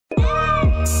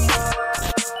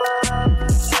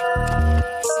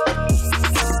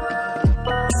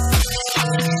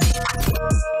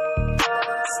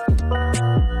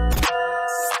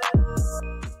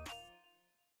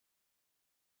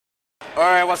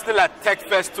we're still at Tech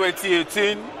Fest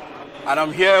 2018, and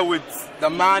I'm here with the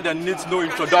man that needs no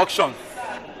introduction,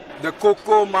 the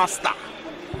Koko master,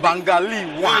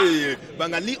 Bengali one. Hey,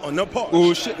 Bengali or no pot?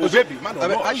 Oh shit, oh baby, man,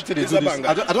 how you do this? I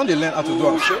don't learn how to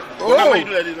do it. Oh, how you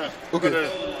do that now? Okay,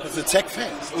 it's a Tech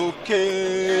Fest.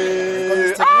 Okay. Because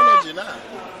it's technology now.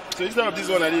 So instead of this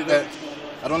one, I did.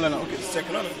 I don't learn. Okay, it's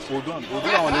technology. We'll do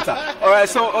that one later. All right,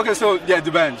 so yeah, the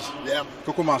banj. Yeah.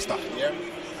 Koko master. Yeah.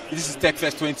 This is Tech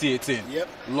Fest 2018. Yep.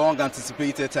 Long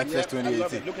anticipated Tech Fest 2018. I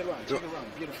love it. Look around.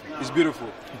 Beautiful. It's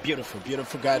beautiful.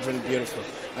 Beautiful gathering, beautiful.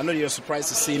 I know you're surprised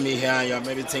to see me here and you're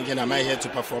maybe thinking, am I here to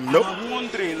perform? Nope. I'm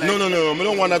wondering. Like, no. We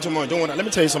don't want that too much. Don't want that. Let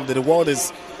me tell you something. The world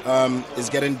is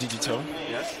getting digital.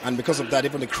 Yes. And because of that,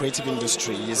 even the creative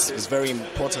industry is very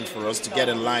important for us to get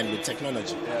in line with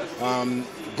technology. Yes.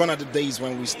 Gone are the days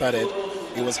when we started,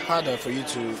 it was harder for you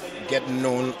to get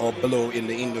known or blow in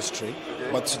the industry.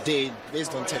 But today,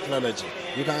 based on technology,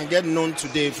 you can get known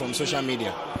today from social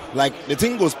media. Like the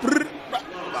thing goes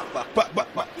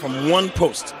from one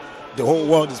post. The whole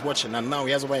world is watching, and now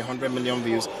he has over 100 million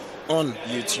views on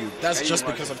YouTube. That's just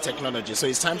because of technology. So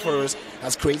it's time for us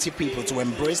as creative people to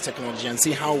embrace technology and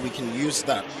see how we can use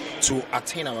that to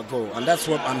attain our goal. And that's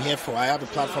what I'm here for. I have a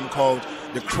platform called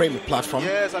the C.R.E.A.M platform.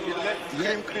 Yes, I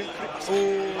mean, cream.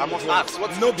 Oh, I must ask.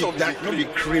 What's no be that? No be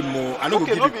cream. I know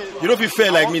okay, give you. You don't be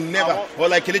fair like me, never. Or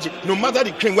like Kelechi. No matter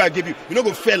the cream where I give you, you don't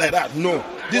go fair like that. No,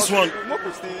 this one.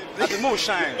 No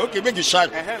shine. Okay, make it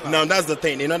shine. Now that's the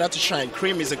thing. In order to shine,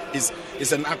 C.R.E.A.M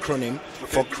is an acronym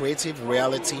for Creative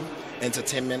Reality,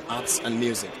 Entertainment, Arts, and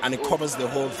Music, and it covers the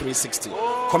whole 360.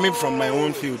 Coming from my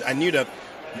own field, I knew that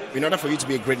in order for you to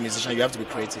be a great musician, you have to be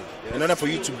creative. Yes. In order for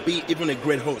you to be even a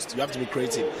great host, you have to be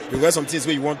creative. There are some things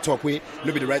where you want to talk with,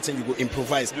 no be the right thing, you go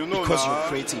improvise because you're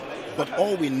creative. But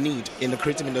all we need in the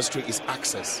creative industry is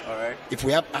access. All right. If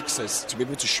we have access to be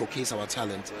able to showcase our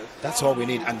talent, that's all we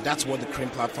need, and that's what the C.R.E.A.M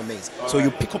platform is. So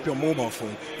you pick up your mobile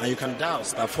phone and you can dial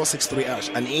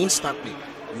 *463#, and instantly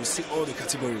you see all the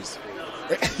categories.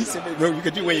 You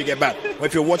can do when you get back. Or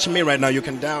if you're watching me right now, you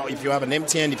can dial, if you have an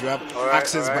MTN, if you have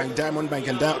Access Bank, Diamond Bank,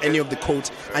 and dial any of the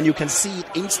codes, and you can see it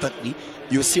instantly.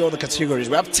 You see all the categories.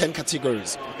 We have 10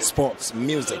 categories: sports,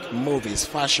 music, movies,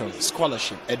 fashion,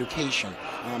 scholarship, education,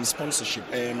 sponsorship,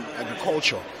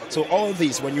 agriculture. So all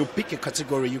these, when you pick a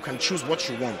category, you can choose what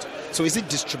you want. So is it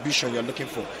distribution you're looking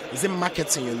for? Is it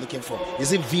marketing you're looking for?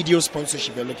 Is it video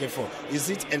sponsorship you're looking for? Is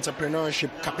it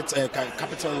entrepreneurship,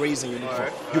 capital raising you're looking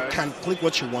for? You can click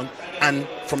what you want, and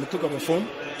from the click of a phone,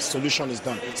 solution is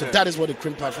done. So that is what the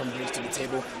C.R.E.A.M platform brings to the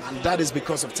table, and that is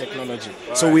because of technology.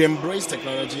 So we embrace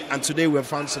technology, and today we have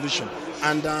found solution.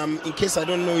 And in case I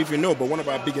don't know if you know, but one of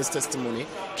our biggest testimony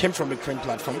came from the C.R.E.A.M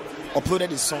platform. Uploaded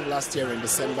his song last year in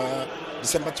December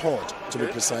 3rd to be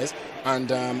precise, and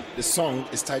the song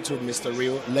is titled Mr.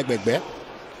 Real Legbegbe,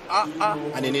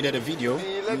 and he needed a video.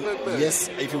 Yes,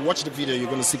 if you watch the video, you're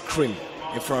going to see C.R.E.A.M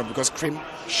in front, because C.R.E.A.M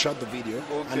shot the video,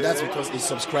 and that's because he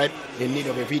subscribed in need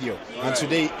of a video. And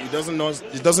today he doesn't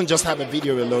just have a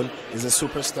video alone. He's a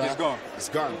superstar. It's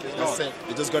gone. That's it.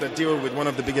 He just got a deal with one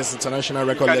of the biggest international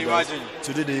record labels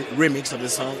to do the remix of the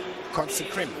song called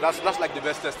C.R.E.A.M. That's like the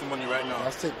best testimony right now.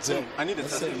 That's it. So I need a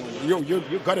testimony.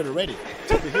 You got it already.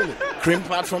 C.R.E.A.M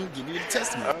platform give you the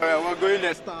testimony. Alright, we're going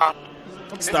there.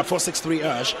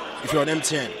 *463#. If you're on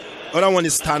MTN. Other one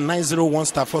is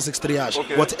 *901 *463#.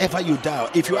 Okay. Whatever you dial,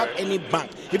 if you have any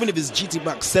bank, even if it's GT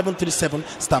Bank 737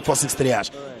 *463#,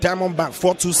 Diamond Bank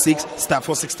 426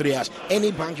 *463#,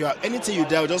 any bank you have, anything you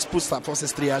dial, just put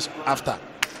 *463# after.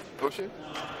 Okay,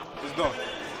 it's done.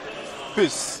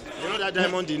 Peace. You know that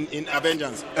diamond in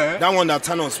Avengers? That one that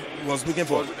Thanos was looking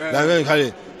for. That's going to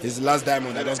carry his last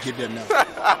diamond. I just give them now.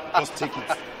 Just take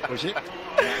it. Okay?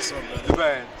 The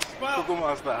band. Koko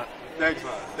Master. Thanks,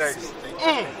 man. Thanks.